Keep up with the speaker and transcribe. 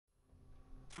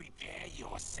Prepare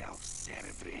yourself,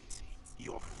 Cerebrit.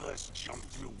 Your first jump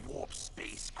through warp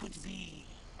space could be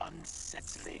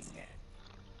unsettling.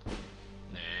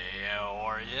 Hey, how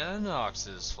are ya?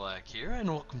 Noxis Flak here, and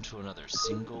welcome to another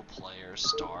single-player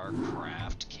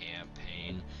StarCraft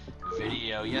campaign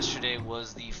video. Yesterday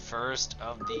was the first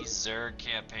of the Zerg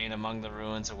campaign Among the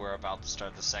Ruins, and we're about to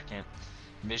start the second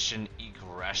mission,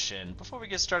 Egression. Before we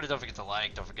get started, don't forget to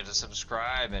like, don't forget to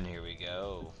subscribe, and here we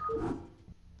go.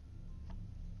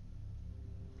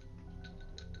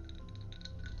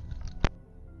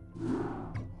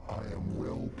 I am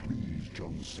well pleased,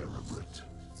 young Cerebrit,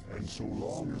 and so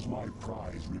long as my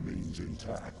prize remains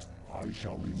intact, I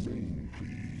shall remain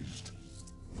pleased.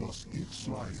 Thus its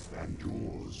life and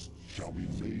yours shall be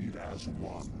made as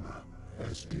one.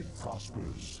 As it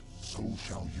prospers, so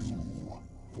shall you,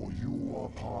 for you are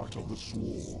part of the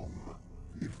swarm.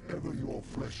 If ever your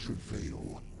flesh should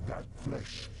fail, that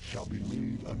flesh shall be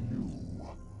made anew.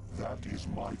 That is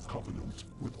my covenant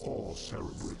with all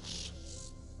Cerebrits.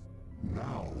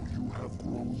 Now you have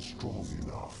grown strong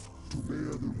enough to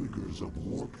bear the rigors of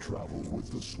warp travel with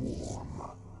the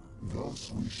swarm.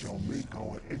 Thus we shall make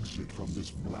our exit from this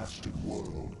blasted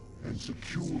world and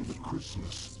secure the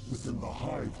Chrysalist within the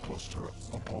hive cluster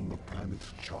upon the planet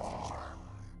Char.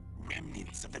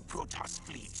 Remnants of the Protoss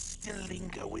fleet still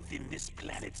linger within this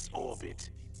planet's orbit.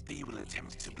 They will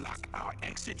attempt to block our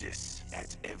exodus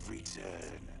at every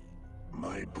turn.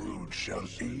 My brood shall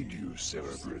aid you,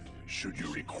 Cerebrit, should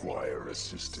you require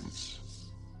assistance.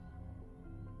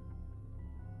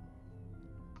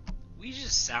 We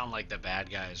just sound like the bad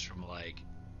guys from, like,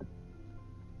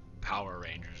 Power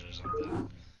Rangers or something.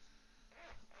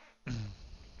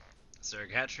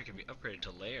 Zerg hatchery can be upgraded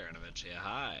to lair and eventually a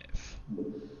hive.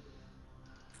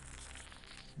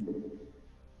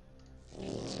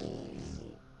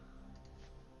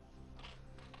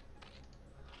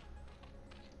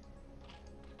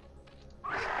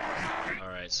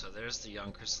 Alright, so there's the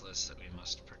young Chrysalist that we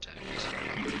must protect.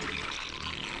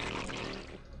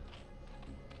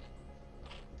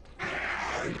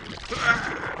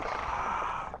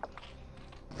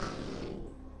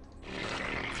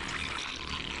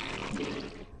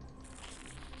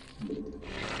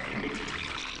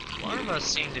 One of us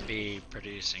seem to be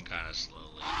producing kind of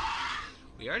slowly.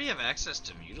 We already have access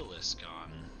to Mutalisk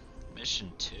on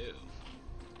Mission 2.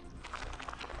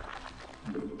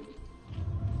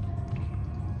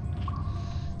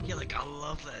 Yeah, like, I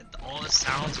love that all the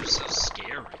sounds are so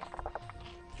scary.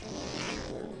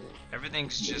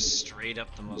 Everything's just straight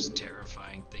up the most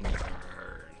terrifying thing you've ever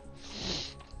heard.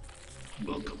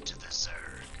 Welcome to the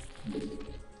Zerg.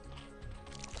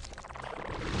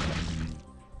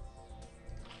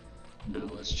 Now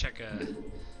let's check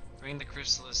bring the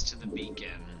Chrysalist to the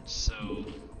beacon. So,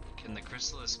 can the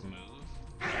Chrysalist move?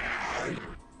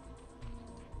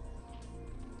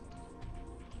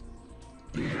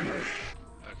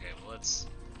 Okay, well let's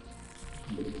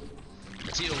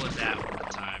deal with that when the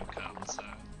time comes.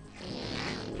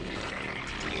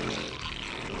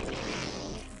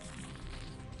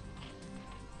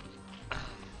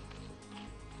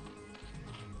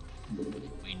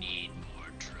 We need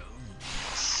more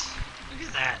drones. Look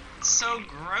at that, it's so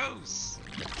gross.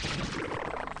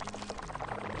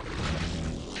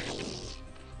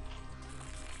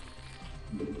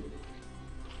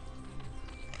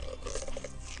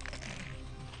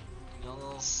 The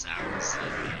little sounds they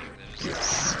make, they're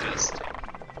just disgusting.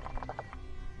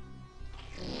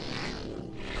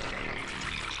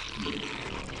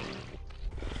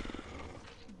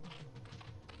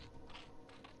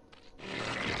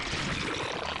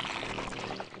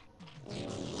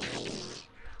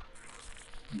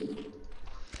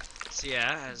 So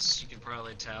yeah, as you can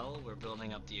probably tell, we're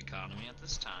building up the economy at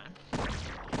this time. There's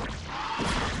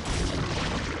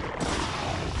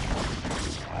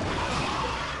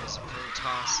a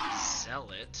Protoss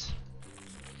Zealot.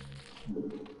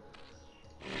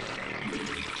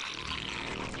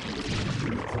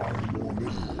 Require more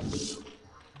minerals.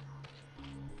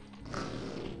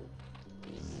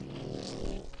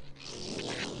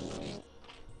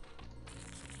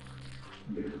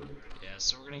 Yeah,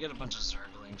 so we're gonna get a bunch of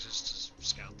Zerglings just to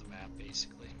scout the map,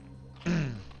 basically.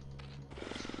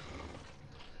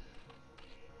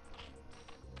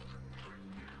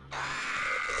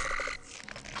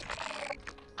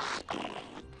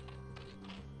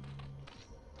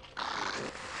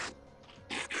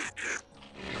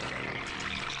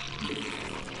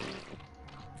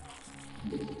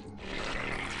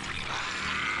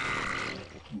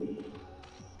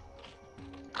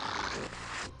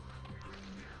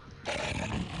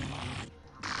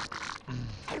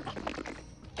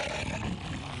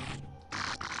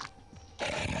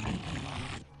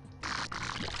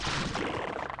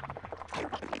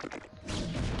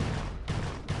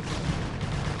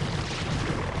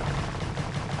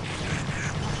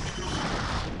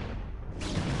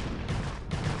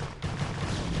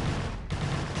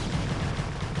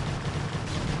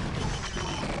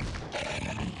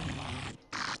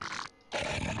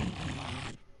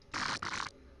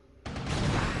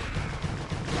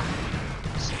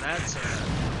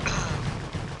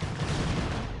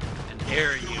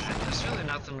 air unit. There's really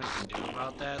nothing we can do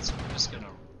about that, so we're just gonna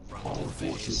run Our to the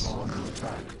forces base. are under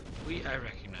attack. I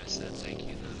recognize that, thank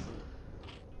you though.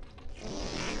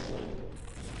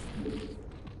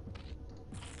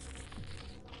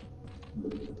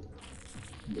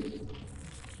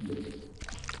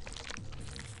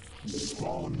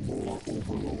 Spawn more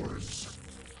overlords.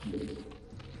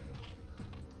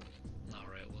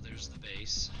 Alright, well there's the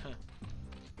base.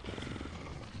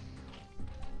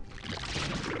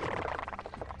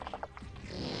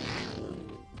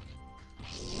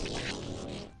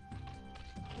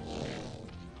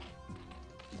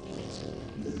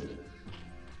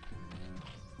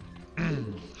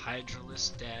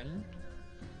 Chrysalist den.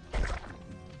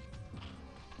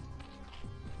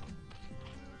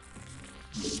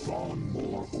 Spawn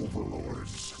more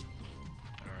overlords.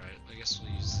 Alright, I guess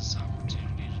we'll use this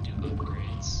opportunity to do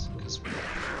upgrades, because we're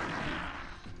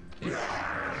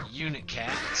unit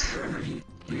cats.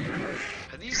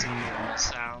 Are these normal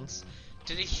sounds?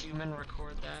 Did a human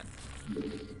record that?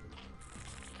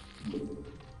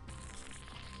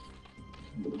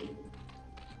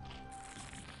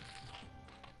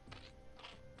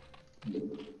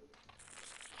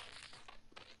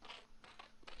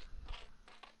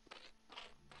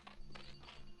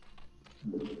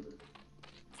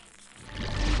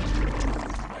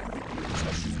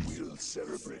 As you will,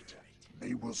 Cerebrate.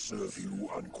 They will serve you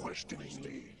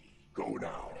unquestioningly. Go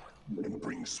now, and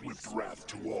bring swift wrath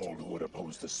to all who would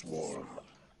oppose the swarm.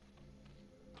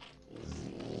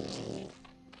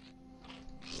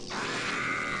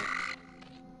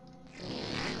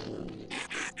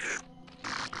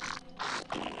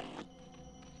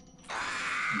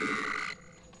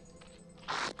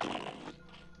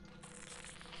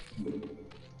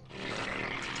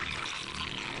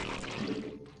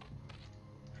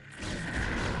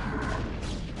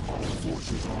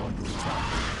 Forces are under attack.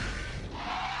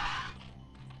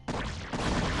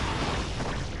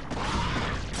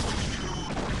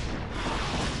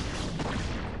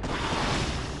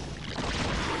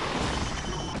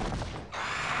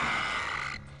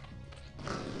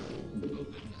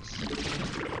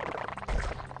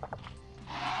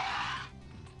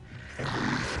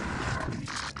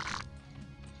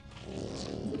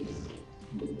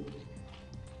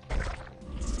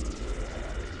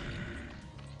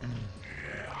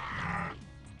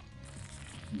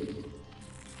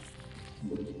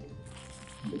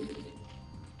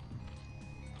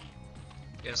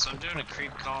 Yeah, so I'm doing a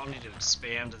creep colony to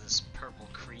expand to this purple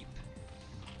creep.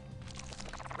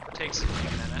 Takes a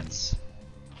few minutes.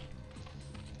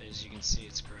 But as you can see,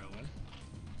 it's growing.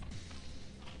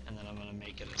 And then I'm going to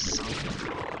make it a sunken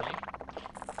colony.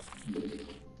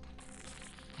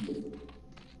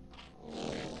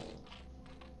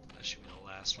 That should be the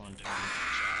last one doing that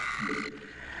job.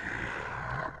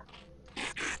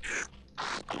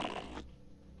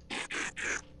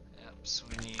 Yep, so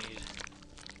we need...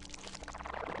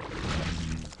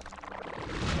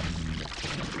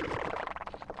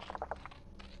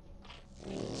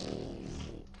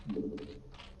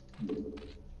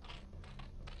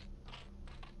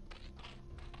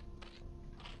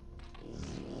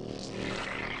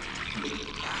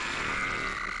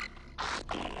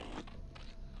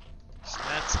 So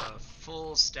that's a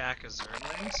full stack of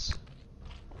Zerglings.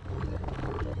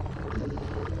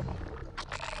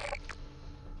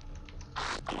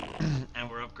 And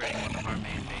we're upgrading one of our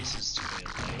main bases to a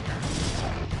layer.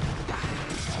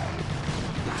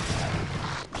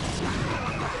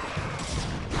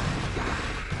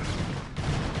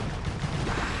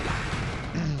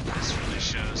 This really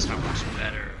shows how much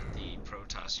better the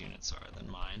Protoss units are than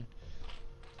mine.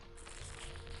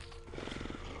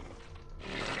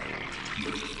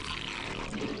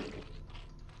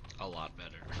 A lot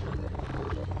better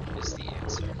is the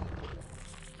answer.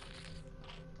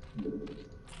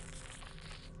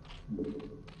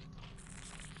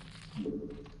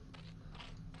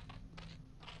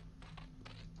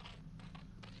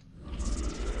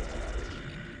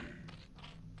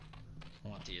 I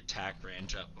want the attack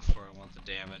range up before I want the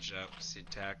damage up, because the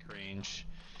attack range,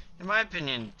 in my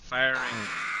opinion, firing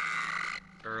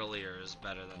earlier is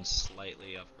better than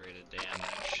slightly upgraded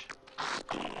damage.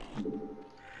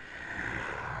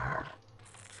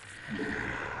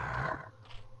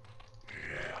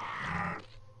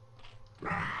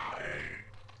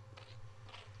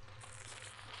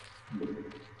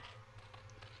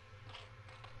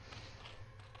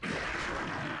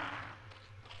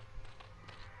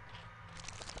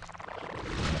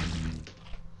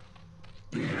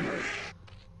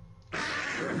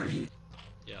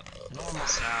 Yep, normal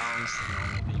sounds that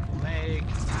normal people make.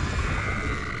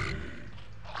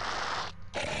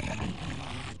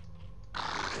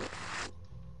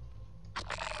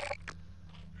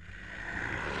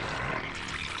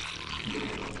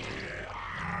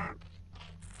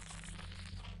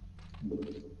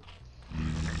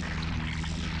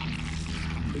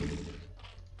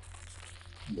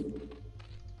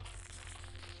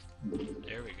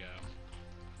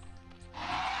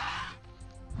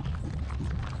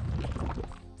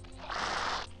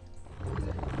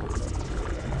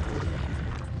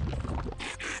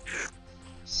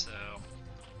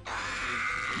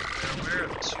 We're aware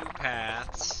of two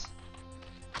paths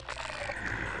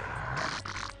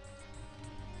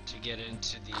to get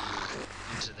into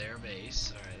their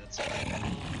base. All right, that's it.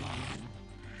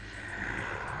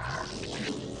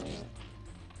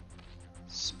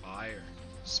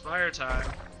 Spire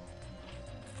time.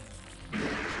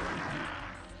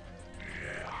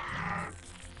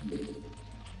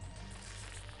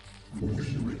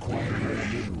 We require more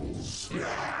minerals.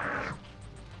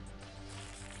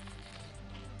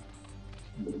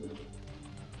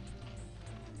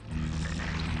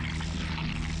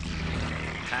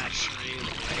 Hatchery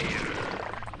layer.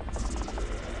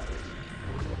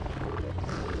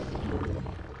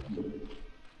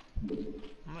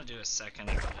 I'm gonna do a second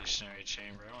evolutionary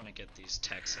chamber. I want to get these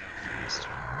techs out faster.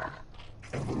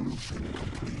 Evolution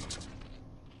complete.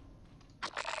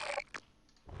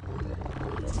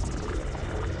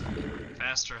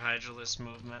 Faster Hydralisk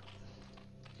movement.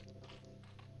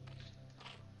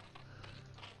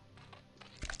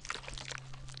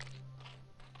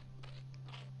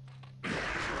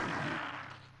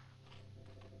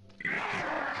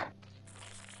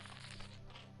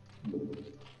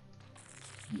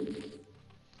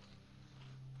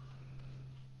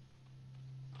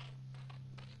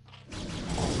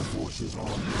 Forces on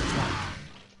attack.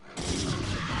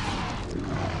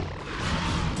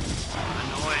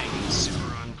 Annoying and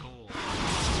super uncool.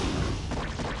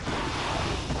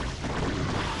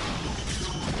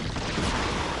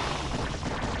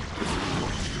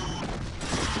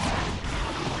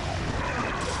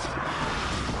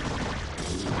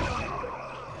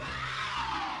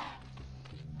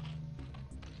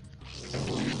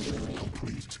 Evolution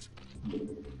complete.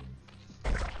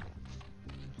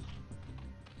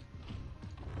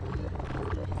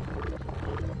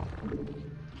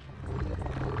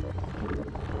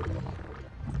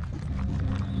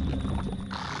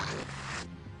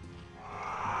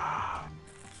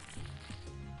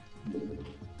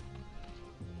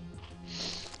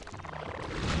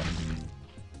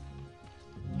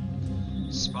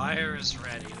 Spire is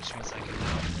ready, which means I can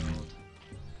now build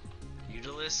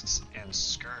Mutalisks and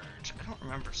Scourge. I don't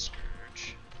remember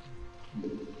Scourge,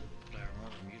 but I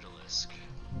remember Mutalisk.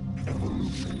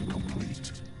 Evolution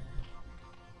complete.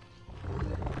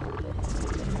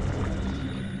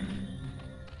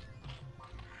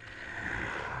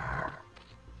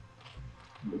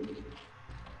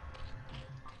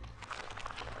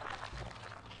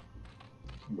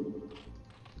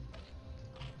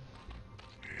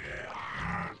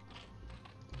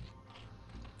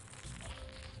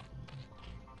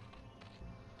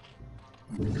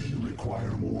 We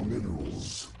require more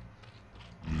minerals.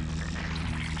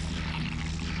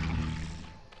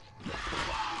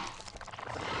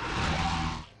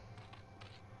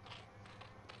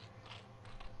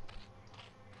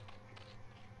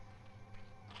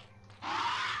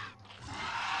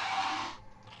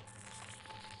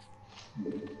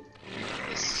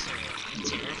 This is so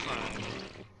terrifying.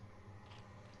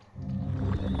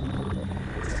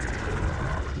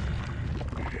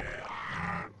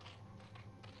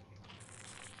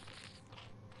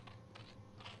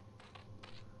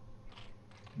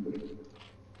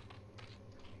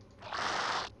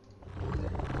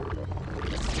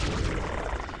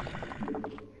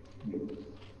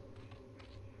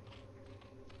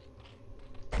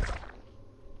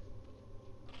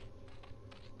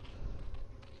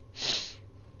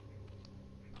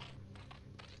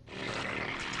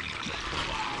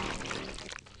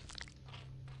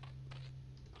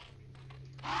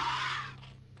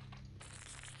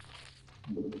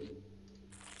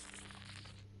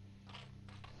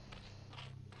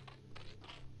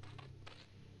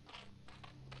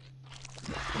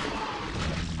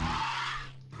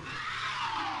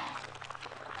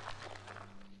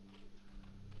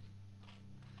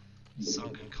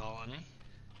 Sunken colony.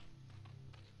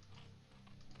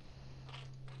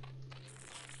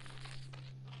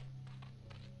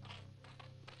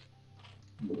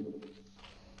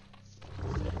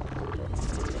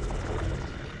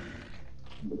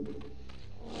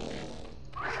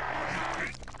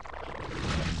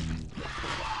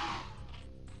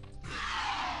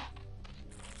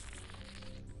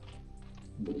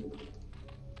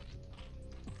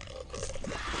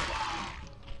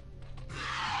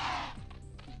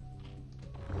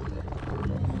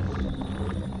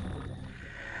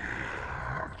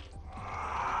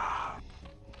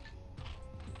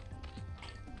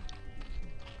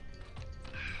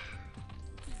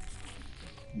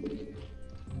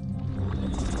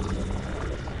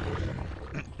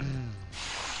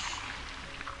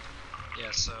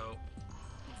 Yeah, so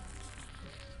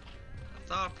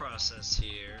the thought process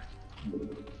here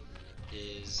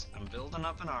is I'm building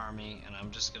up an army, and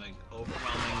I'm just gonna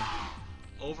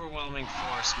overwhelming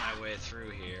force my way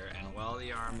through here. And while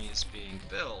the army is being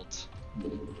built,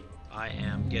 I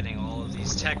am getting all of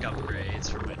these tech upgrades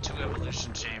for my 2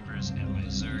 evolution chambers and my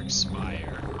Zerg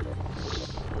Spire.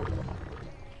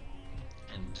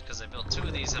 And because I built 2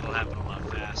 of these, it'll happen a lot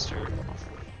faster.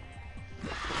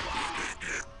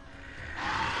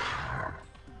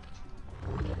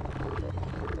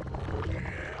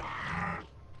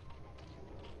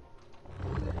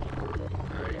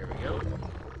 Alright, here we go.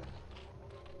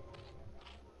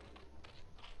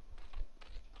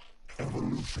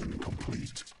 Evolution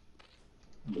complete.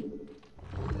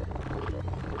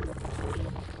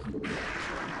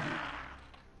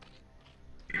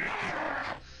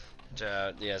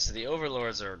 Yeah, so the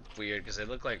overlords are weird because they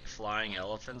look like flying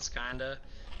elephants, kinda,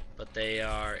 but they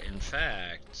are in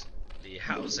fact the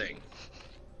housing,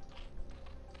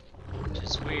 which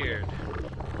is weird.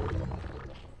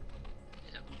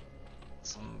 Yep.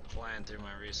 So I'm flying through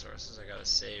my resources. I gotta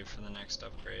save for the next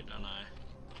upgrade, don't I?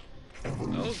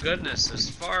 Oh goodness, there's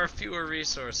far fewer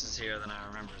resources here than I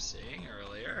remember seeing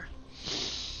earlier.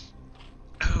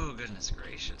 Oh goodness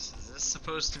gracious, is this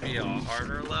supposed to be a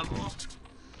harder level?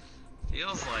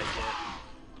 Feels like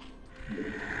it.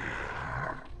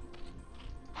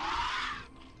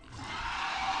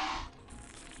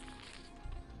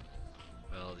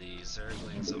 Well, the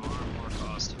Zerglings are more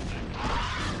cost effective.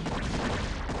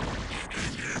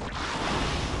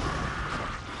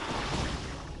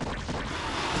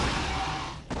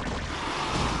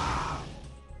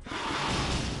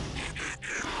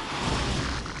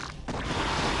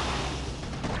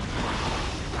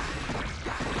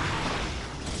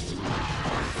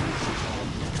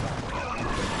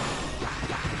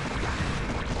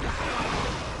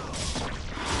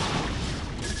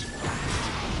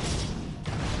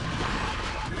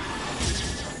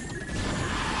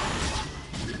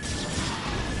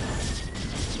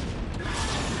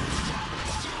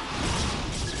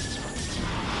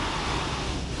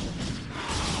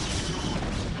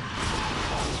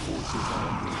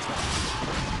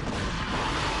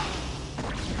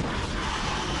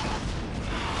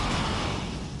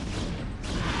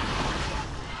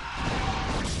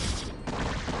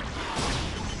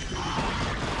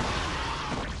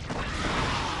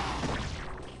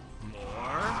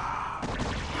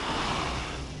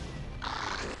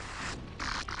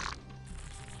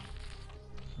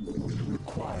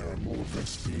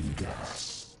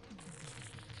 Gas.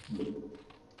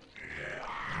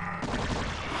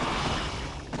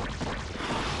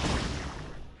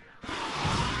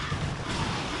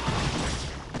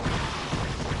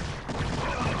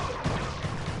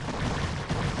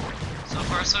 So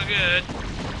far, so good.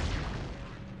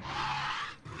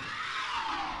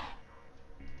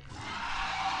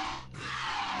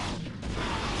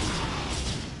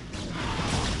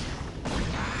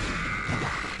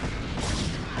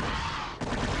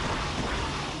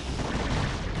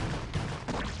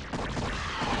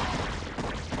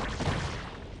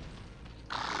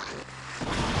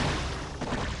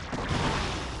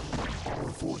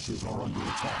 Forces are under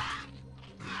attack.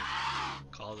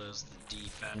 Call those the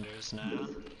defenders now.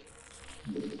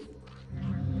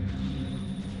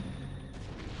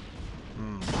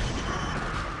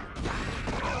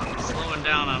 Slowing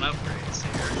down on upgrades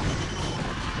here.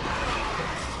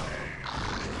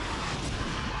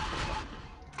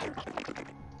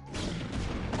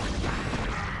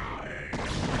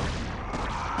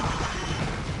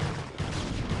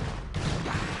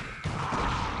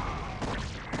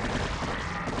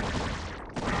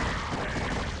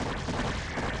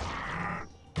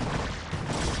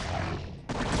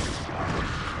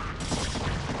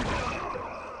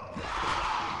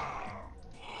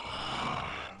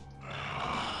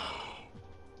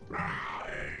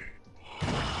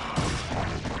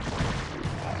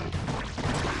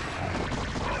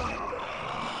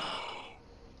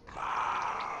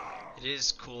 It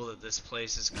is cool that this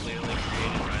place is clearly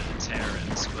created by the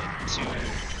Terrans, but 2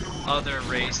 other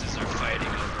races are fighting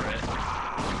over it.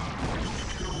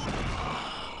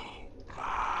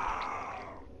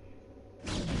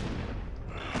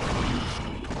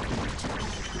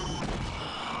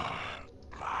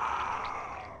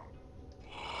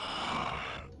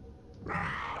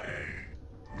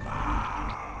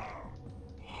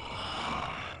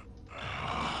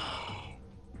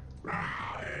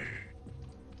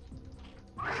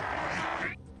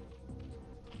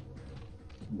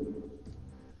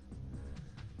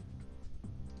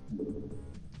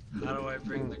 How do I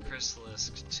bring the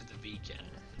Chrysalist to the beacon?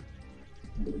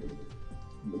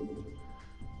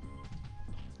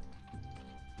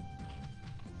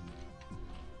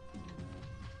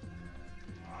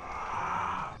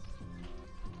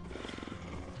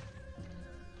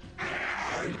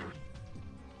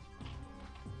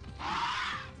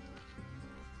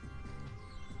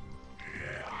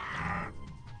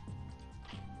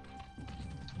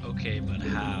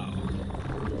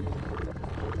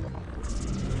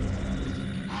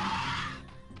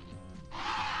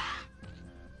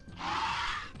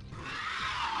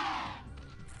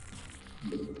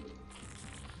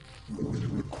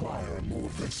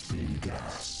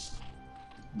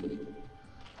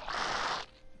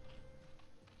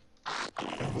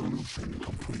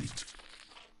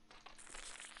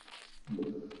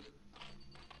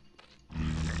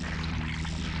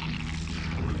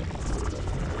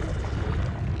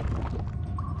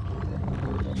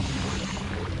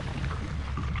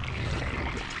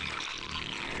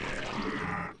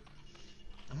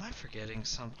 missing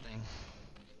something.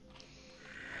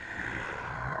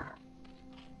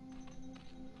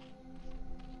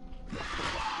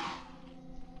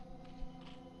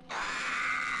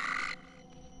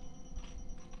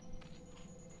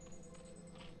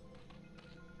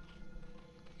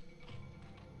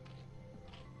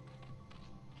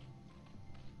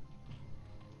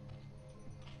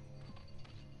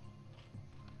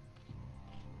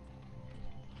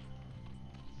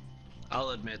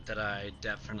 I'll admit that I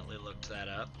definitely looked that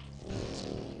up.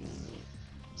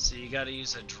 So you gotta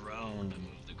use a drone to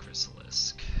move the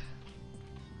Chrysalist.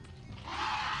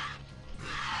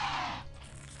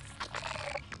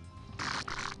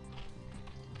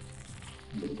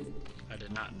 I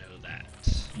did not know that.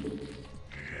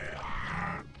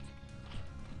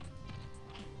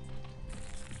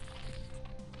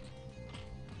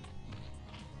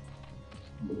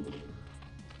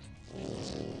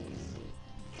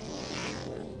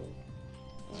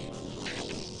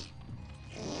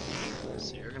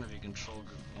 So you're gonna be control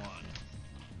group 1.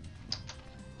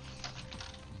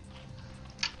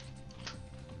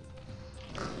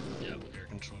 Yep, you're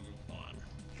control group 1.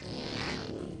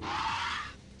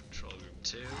 Control group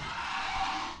 2.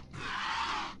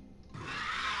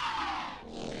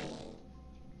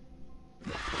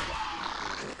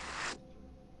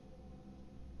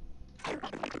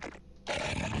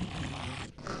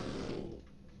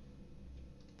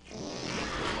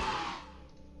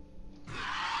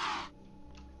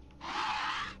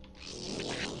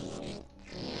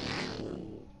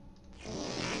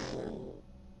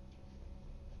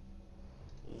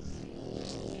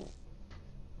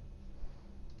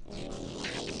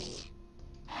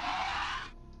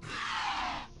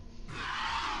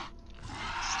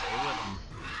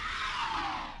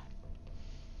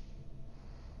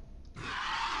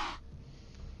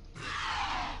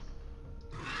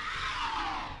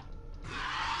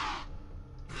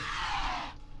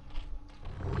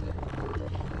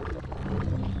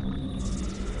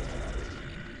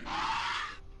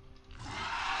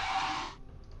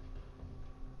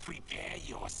 Prepare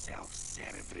yourself,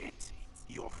 Cerebrit.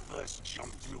 Your first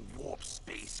jump through warp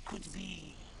space could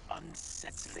be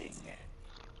unsettling.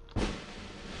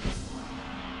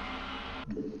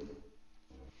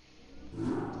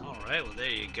 Alright, well there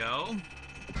you go.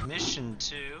 Mission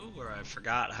 2, where I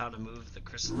forgot how to move the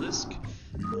Chrysalist.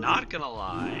 Not gonna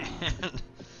lie.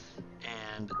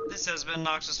 And this has been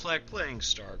Noxis Flak playing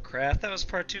StarCraft. That was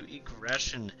part 2,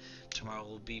 Egression. Tomorrow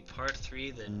will be part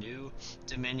 3, the new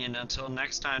Dominion. Until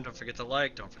next time, don't forget to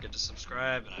like, don't forget to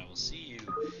subscribe, and I will see you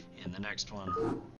in the next one.